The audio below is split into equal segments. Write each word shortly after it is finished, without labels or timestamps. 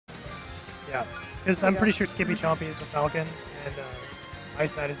Yeah, because I'm pretty sure SkippyChompy is the Falcon, and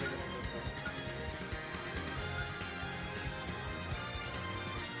IceKnight is the Greninja.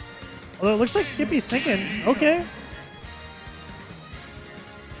 Although it looks like Skippy's thinking, okay.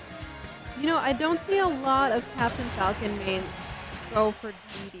 You know, I don't see a lot of Captain Falcon mains go for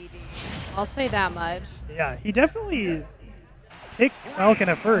Dedede. I'll say that much. Yeah, he definitely picked Falcon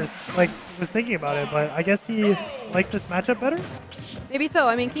at first, like, was thinking about it, but I guess he likes this matchup better? Maybe so.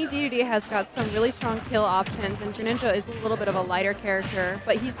 I mean, King Dedede has got some really strong kill options, and Greninja is a little bit of a lighter character,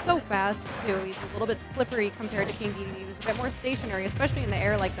 but he's so fast, too. He's a little bit slippery compared to King Dedede. He's a bit more stationary, especially in the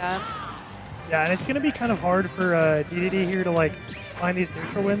air like that. Yeah, and it's going to be kind of hard for Dedede here to, like, find these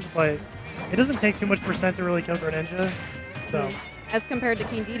neutral wins, but it doesn't take too much percent to really kill Greninja, so... As compared to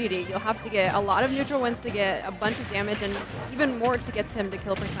King Dedede, you'll have to get a lot of neutral wins to get a bunch of damage, and even more to get him to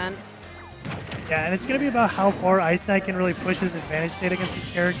kill percent. Yeah, and it's going to be about how far IceKnight can really push his advantage state against these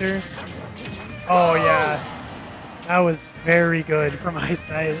characters. Oh, yeah. That was very good from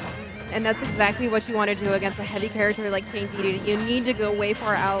IceKnight. And that's exactly what you want to do against a heavy character like King Dedede. You need to go way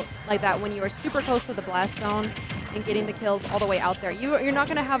far out like that when you are super close to the blast zone and getting the kills all the way out there. You're not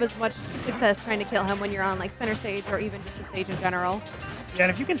going to have as much success trying to kill him when you're on like center stage or even just the stage in general. Yeah, and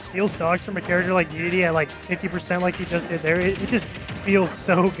if you can steal stocks from a character like Dedede at like 50% like he just did there, it just feels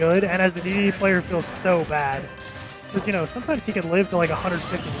so good. And as the Dedede player, feels so bad. Because, you know, sometimes he could live to like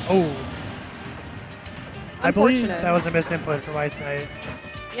 150. Oh. I believe that was a misinput from IceKnight.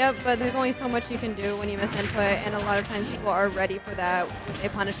 Yep, but there's only so much you can do when you miss input, and a lot of times people are ready for that with a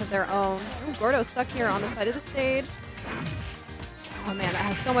punish of their own. Ooh, Gordo's stuck here on the side of the stage. Oh man, that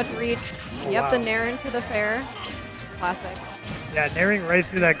has so much reach. Oh, yep, wow. The Nair into the fair. Classic. Yeah, nairing right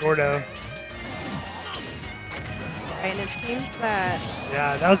through that Gordo. Right, and it seems that...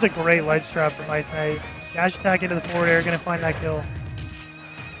 Yeah, that was a great ledge trap from IceKnight. Dash attack into the forward air, gonna find that kill.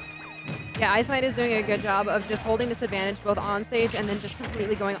 Yeah, IceKnight is doing a good job of just holding this advantage both on stage and then just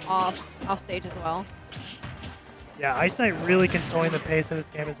completely going off stage as well. Yeah, IceKnight really controlling the pace of this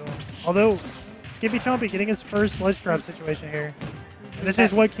game as well. Although, SkippyChompy getting his first ledge trap situation here. And this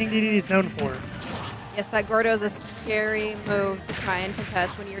is what King Dedede is known for. Yes, that Gordo is a scary move to try and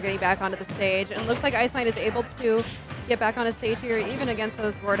contest when you're getting back onto the stage. And it looks like IceKnight is able to get back on a stage here, even against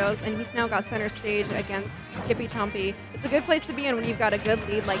those Gordos. And he's now got center stage against SkippyChompy. It's a good place to be in when you've got a good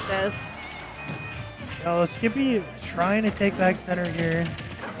lead like this. Oh, Skippy trying to take back center here.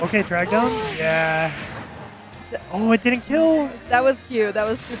 Okay, drag down. Yeah. Oh, it didn't kill. That was cute. That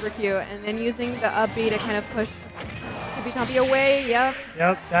was super cute. And then using the up B to kind of push SkippyChompy away. Yep.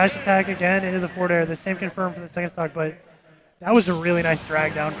 Yep. Dash attack again into the forward air. The same confirmed for the second stock, but that was a really nice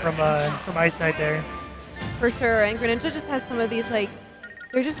drag down from IceKnight there. For sure. And Greninja just has some of these, like,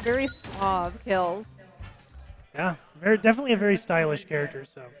 they're just very suave kills. Yeah. Definitely a very stylish character,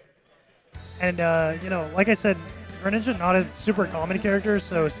 so. And, you know, like I said, Greninja not a super common character,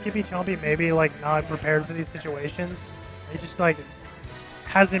 so SkippyChompy maybe, like, not prepared for these situations. He just, like,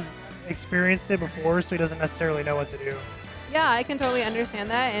 hasn't experienced it before, so he doesn't necessarily know what to do. Yeah, I can totally understand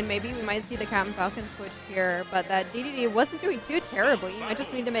that, and maybe we might see the Captain Falcon switch here, but that Dedede wasn't doing too terribly. You might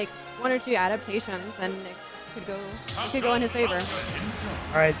just need to make one or two adaptations, and it could go in his favor.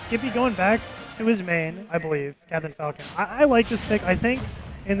 All right, Skippy going back to his main, I believe, Captain Falcon. I like this pick. I think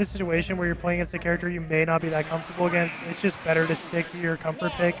in this situation where you're playing against a character you may not be that comfortable against, it's just better to stick to your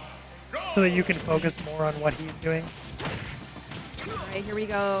comfort pick so that you can focus more on what he's doing. All right, here we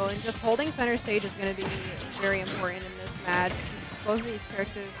go. And just holding center stage is going to be very important in this match. Both of these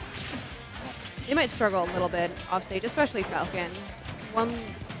characters, they might struggle a little bit off stage, especially Falcon. One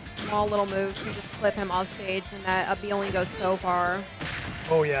small little move can just flip him off stage, and that up B only goes so far.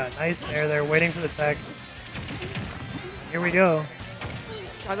 Oh yeah, nice air there, waiting for the tech. Here we go.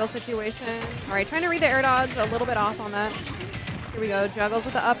 Juggle situation. All right, trying to read the air dodge, a little bit off on that. Here we go, juggles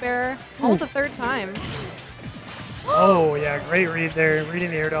with the up air. Almost a third time. Oh yeah, great read there,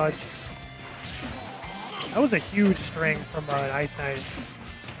 reading the air dodge. That was a huge string from IceKnight.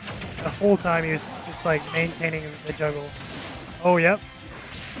 The whole time he was just like maintaining the juggle. Oh, yep.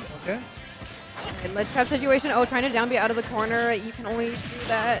 Okay. And ledge trap situation. Oh, trying to down B out of the corner. You can only do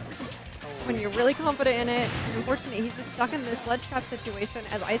that when you're really confident in it. And unfortunately, he's just stuck in this ledge trap situation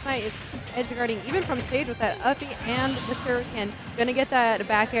as IceKnight is edge guarding even from stage with that uppy and the shuriken. Gonna get that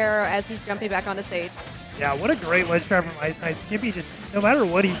back air as he's jumping back onto stage. Yeah, what a great ledge trap from IceKnight. Skippy just, no matter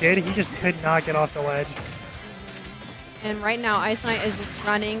what he did, he just could not get off the ledge. And right now, IceKnight is just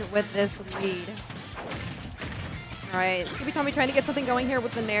running with this lead. All right, SkippyChompy trying to get something going here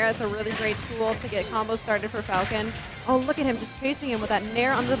with the Nair. It's a really great tool to get combos started for Falcon. Oh, look at him just chasing him with that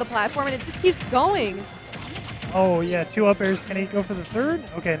Nair under the platform, and it just keeps going. Oh, yeah, 2 up airs. Can he go for the third?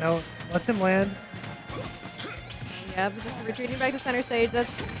 Okay, no. Lets him land. Yep, just retreating back to center stage.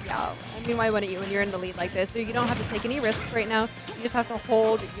 That's, yeah. I mean, why wouldn't you when you're in the lead like this? So you don't have to take any risks right now. You just have to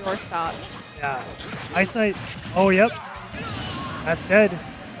hold your stop. Yeah. IceKnight. Oh, yep. That's dead.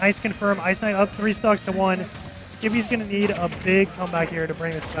 Nice confirm. IceKnight up 3 stocks to 1. Skippy's going to need a big comeback here to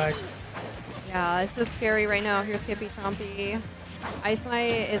bring this back. Yeah, this is scary right now. Here's SkippyChompy.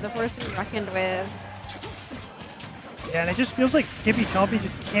 IceKnight is a force to be reckoned with. Yeah, and it just feels like SkippyChompy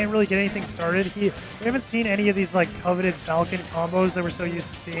just can't really get anything started. We haven't seen any of these like coveted Falcon combos that we're so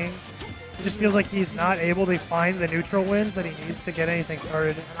used to seeing. It just feels like he's not able to find the neutral wins that he needs to get anything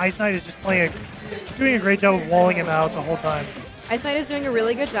started. And IceKnight is just doing a great job of walling him out the whole time. IceKnight is doing a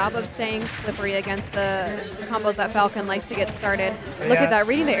really good job of staying slippery against the combos that Falcon likes to get started. Look at that,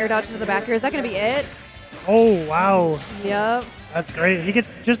 reading the air dodge to the back air. Is that going to be it? Oh, wow. Yep. That's great. He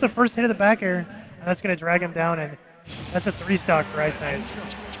gets just the first hit of the back air, and that's going to drag him down, and that's a 3 stock for IceKnight.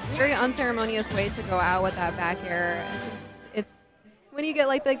 Very unceremonious way to go out with that back air. It's when you get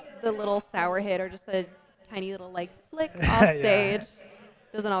like the little sour hit or just a tiny little like flick off stage.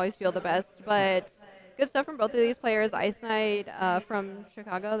 Doesn't always feel the best, but good stuff from both of these players. IceKnight from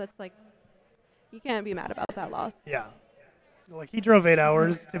Chicago, that's like, you can't be mad about that loss. Yeah. Like, he drove 8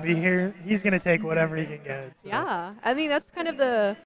 hours to be here. He's going to take whatever he can get. So. Yeah. I mean, that's kind of the